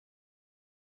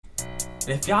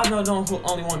And if y'all don't know who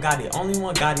Only One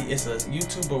Gotti is a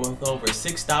YouTuber with over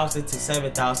 6,000 to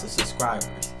 7,000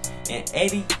 subscribers. And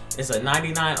Eddie is a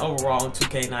 99 overall in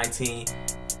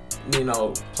 2K19. You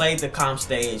know, played the comp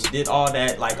stage, did all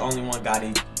that like Only One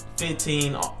Gotti,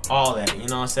 15, all that. You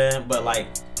know what I'm saying? But like,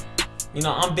 you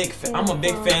know, I'm a big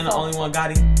fan of Only One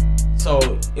Gotti. So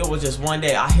it was just one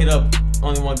day I hit up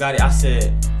Only One Gotti. I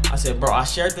said, bro, I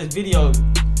shared this video.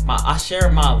 I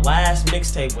shared my last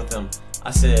mixtape with him. I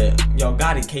said, yo,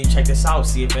 Gotti, can you check this out?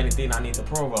 See if anything I need to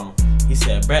prove on. He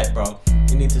said, bet, bro.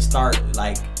 You need to start,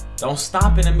 like, don't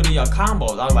stop in the middle of your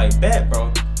combos. I was like, bet,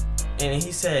 bro. And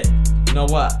he said, you know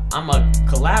what? I'm going to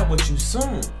collab with you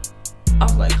soon. I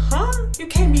was like, huh? You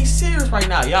can't be serious right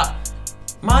now, y'all.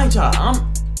 Mind y'all,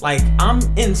 I'm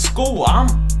in school.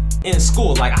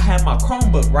 Like, I have my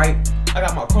Chromebook, right? I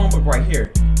got my Chromebook right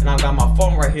here. And I got my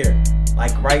phone right here.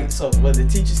 Like, right, so where the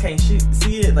teachers can't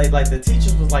see it, like the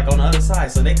teachers was like on the other side,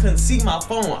 so they couldn't see my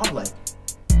phone. I was like,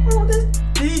 oh, did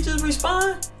he just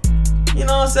respond? You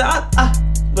know what I'm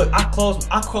saying? Look, I closed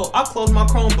my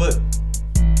Chromebook.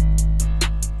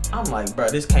 I'm like, bro,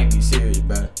 this can't be serious,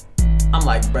 bro. I'm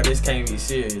like, bro, this can't be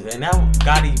serious. And now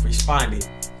Gotti responded.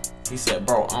 He said,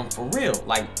 bro, I'm for real.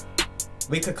 Like,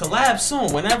 we could collab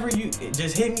soon. Whenever you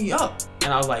just hit me up.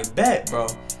 And I was like, bet, bro.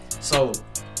 So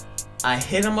I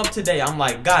hit him up today. I'm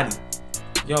like, Gotti,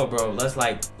 yo, bro, let's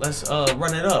run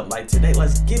it up. Like, today,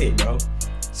 let's get it, bro.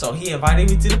 So he invited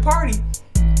me to the party.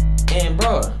 And,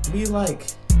 bro, we, like,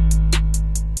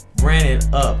 ran it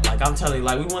up. Like, I'm telling you,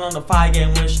 like, we went on the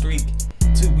 5-game win streak.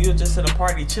 We were just at a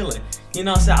party chilling. You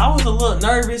know what I'm saying? I was a little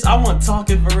nervous. I wasn't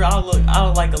talking for real. I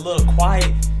was, like, a little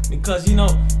quiet. Because, you know,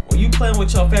 when you playing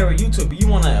with your favorite YouTuber, you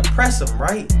want to impress them,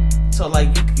 right? So,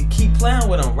 like, you could keep playing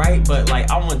with them, right? But, like,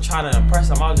 I wasn't trying to impress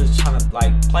them. I was just trying to,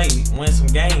 like, win some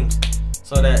games.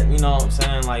 So that, you know what I'm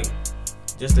saying, like,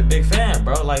 just a big fan,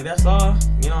 bro. Like, that's all.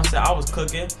 You know what I'm saying? I was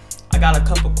cooking. I got a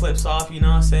couple clips off, you know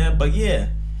what I'm saying? But, yeah.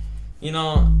 You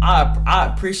know, I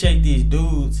appreciate these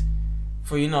dudes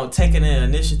for, you know, taking the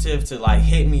initiative to, like,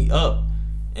 hit me up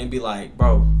and be like,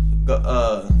 bro,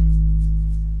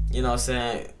 you know what I'm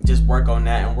saying, just work on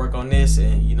that and work on this,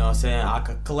 and you know what I'm saying, I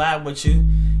could collab with you.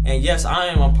 And yes, I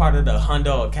am a part of the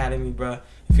Hunddoooo Academy, bro.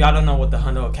 If y'all don't know what the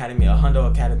Hunddoooo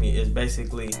Academy is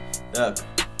basically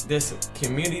this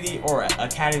community or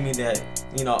academy that,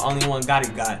 you know, Only One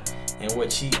Gotti got, in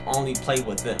which he only played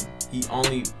with them. He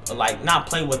only, like, not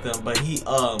play with them, but he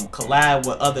collab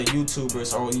with other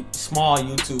YouTubers or small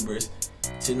YouTubers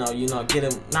to, you know, get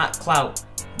him, not clout,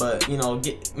 but, you know,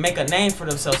 make a name for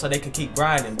themselves so they can keep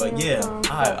grinding. But yeah,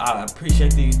 I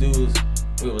appreciate these dudes.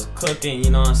 We was cooking,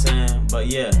 you know what I'm saying? But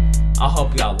yeah, I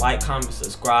hope y'all like, comment,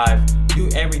 subscribe, do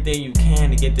everything you can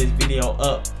to get this video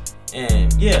up.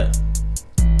 And yeah,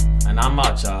 and I'm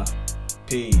out, y'all.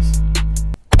 Peace.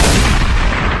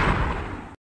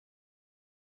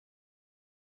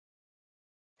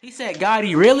 He said,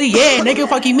 Gotti, really? Yeah, nigga,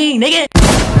 fuck you mean, nigga?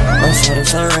 I'm sorry,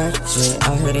 so ratchet.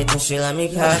 I heard it, then she let me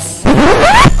pass.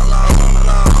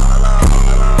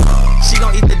 She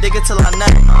gon' eat the dick till I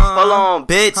nut. Hold on,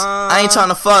 bitch. I ain't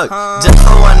tryna fuck. Just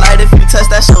for one night, if you touch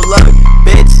that, show luck.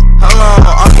 Bitch, hold on,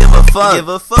 I'll give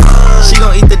a fuck. She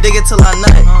gon' eat the dick till I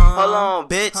nut. Hold on,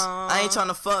 bitch. I ain't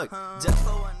tryna fuck. Just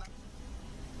for one night.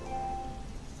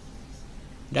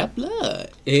 That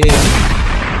blood. Yeah.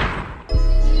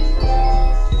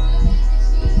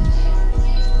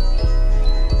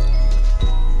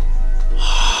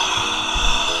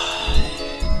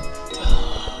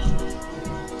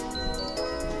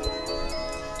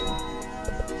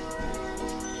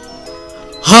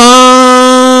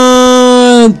 Hunddoooo!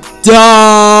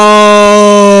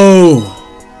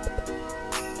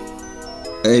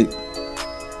 Hey,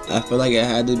 I feel like I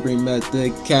had to bring back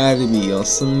the academy or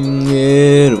some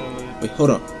little. Wait, hold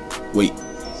on. Wait,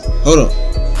 hold on.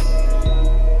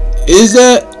 Is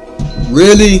that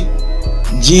really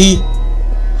G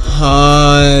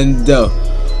Hunddoooo?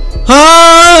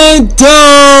 Hunddoooo,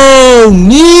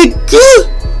 nigga!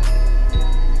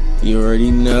 You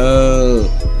already know.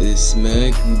 This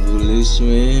smack bullish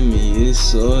man, me is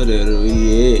so that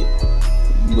yeah.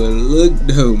 But look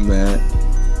though, man,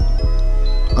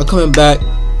 I'm coming back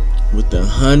with the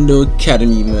Hunddoooo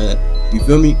Academy, man. You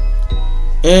feel me?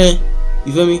 And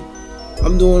you feel me?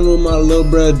 I'm doing with my little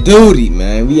bro duty,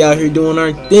 man. We out here doing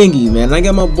our thingy, man. I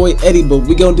got my boy Eddie, but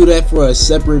we gonna do that for a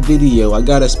separate video. I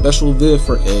got a special vid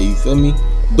for Eddie, you feel me?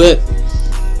 But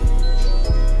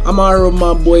I'm out here with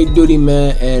my boy Duty,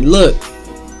 man. And look,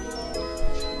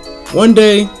 one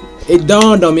day it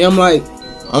dawned on me. I'm like,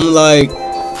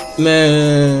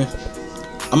 man,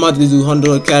 I'm about to do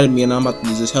Hunddoooo Academy, and I'm about to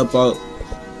just help out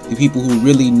the people who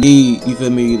really need, you feel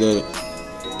me, the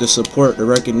the support, the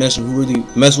recognition, who really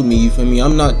mess with me, you feel me?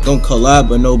 I'm not gonna collab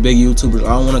with no big YouTubers. I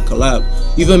don't wanna collab.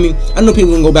 You feel me? I know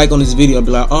people gonna go back on this video and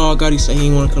be like, oh God, he said he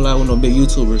ain't wanna collab with no big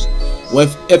YouTubers. Well,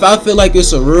 if I feel like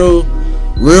it's a real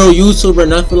YouTuber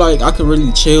and I feel like I could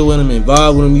really chill with him and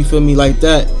vibe with him, you feel me, like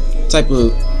that type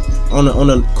of on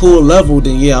a cool level,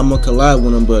 then yeah, I'm gonna collab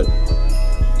with him. But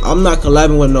I'm not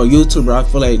collabing with no YouTuber. I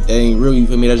feel like they ain't real, you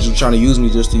feel me? They're just trying to use me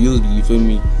just to use me, you feel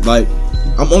me? Like,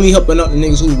 I'm only helping out the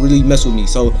niggas who really mess with me.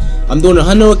 So I'm doing the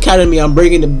Hunddoooo Academy. I'm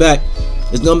bringing it back.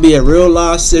 It's gonna be a real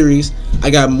live series.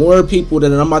 I got more people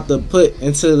that I'm about to put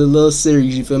into the little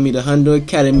series, you feel me? The Hunddoooo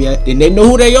Academy, and they know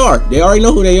who they are. They already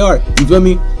know who they are, you feel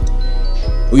me?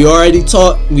 We already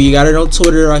talked. We got it on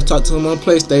Twitter. I talked to him on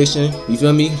PlayStation. You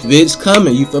feel me? Vids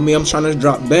coming. You feel me? I'm trying to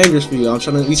drop bangers for you.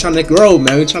 We trying to grow,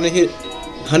 man. We trying to hit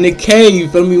 100K. You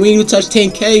feel me? We ain't even touch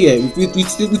 10K yet.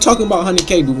 We talking about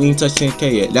 100K, but we ain't touch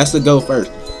 10K yet. That's the goal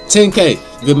first. 10K.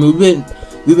 You feel me?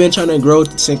 We've been trying to grow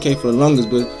to 10K for the longest,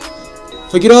 but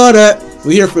forget all that.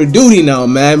 We're here for duty now,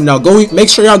 man. Now go. Make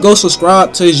sure y'all go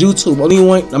subscribe to his YouTube. Only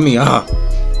one.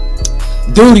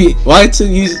 Duty. Why to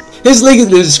use? His link is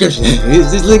in the description.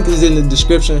 His link is in the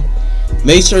description.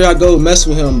 Make sure y'all go mess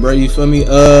with him, bro. You feel me?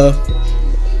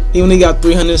 He only got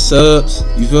 300 subs.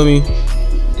 You feel me?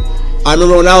 I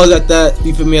remember when I was at that,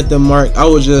 you feel me, at the mark, I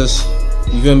was just,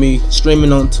 you feel me,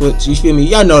 streaming on Twitch. You feel me?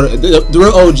 Y'all know the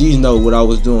real OGs know what I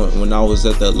was doing when I was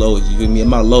at that lowest. You feel me? At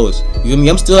my lowest. You feel me?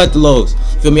 I'm still at the lowest.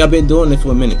 You feel me? I've been doing it for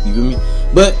a minute. You feel me?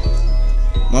 But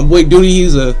my boy Duty,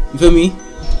 he's you feel me,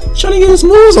 trying to get his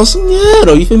moves on some, yeah,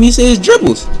 though. You feel me? He said his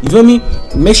dribbles. You feel me?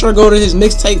 Make sure I go to his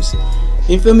mixtapes.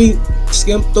 You feel me?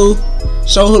 Skim through,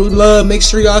 show him love. Make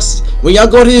sure y'all, when y'all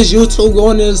go to his YouTube,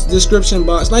 go in his description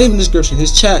box. Not even description,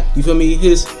 his chat. You feel me?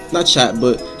 His, not chat,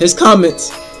 but his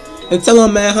comments. And tell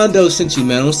him, man, Hunddoooo sent you,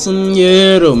 man. On some,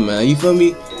 yeah, though, man. You feel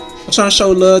me? I'm trying to show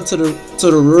love to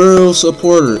the real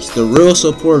supporters. The real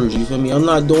supporters, you feel me? I'm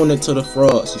not doing it to the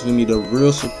frauds, you feel me? The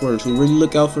real supporters who really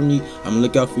look out for me, I'm gonna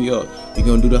look out for y'all. We're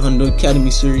gonna do the Hunddoooo Academy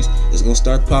series. It's gonna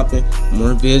start popping.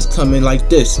 More vids coming like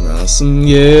this, man. Some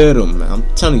yeah, though, man.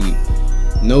 I'm telling you.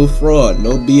 No fraud,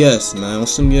 no BS, man.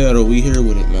 Some yeah, though. We here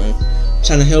with it, man.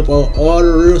 Trying to help out all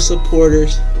the real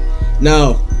supporters.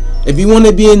 Now, if you want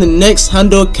to be in the next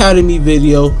Hunddoooo Academy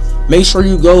video, make sure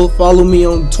you go follow me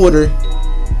on Twitter.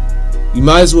 You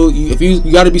might as well, if you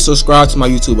got to be subscribed to my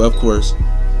YouTube, of course.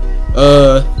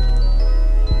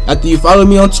 After you follow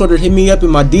me on Twitter, hit me up in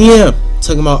my DM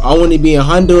talking about I want to be in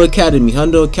Hunddoooo Academy.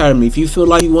 Hunddoooo Academy. If you feel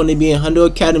like you want to be in Hunddoooo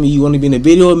Academy, you want to be in a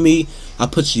video with me, I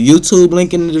put your YouTube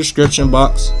link in the description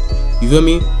box. You feel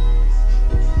me?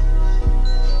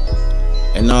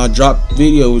 And I'll drop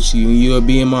video with you and you'll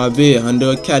be in my vid.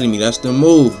 Hunddoooo Academy. That's the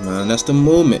move, man. That's the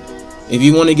movement. If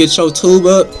you want to get your tube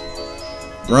up,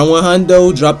 run with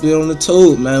Hunddoooo, drop it on the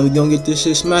tube, man. We gonna get this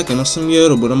shit smacking on some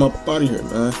yellow, but I'm up out of here,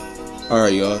 man.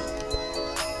 Alright, y'all.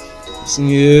 Some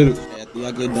yellow. After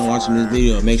y'all get done watching this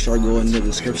video, make sure I go in the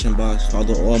description box.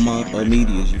 Follow all my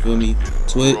medias, you feel me?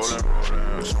 Twitch,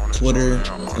 Twitter,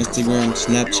 Instagram,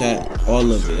 Snapchat,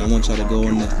 all of it. I want y'all to go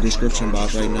in the description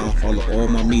box right now. Follow all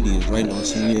my medias right now.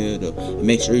 Some yellow. And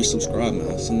make sure you subscribe,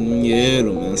 man. Some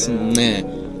yellow, man. Some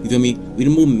man. You feel me? We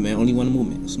the movement, man. Only one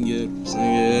movement. Some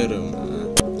yellow,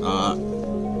 man.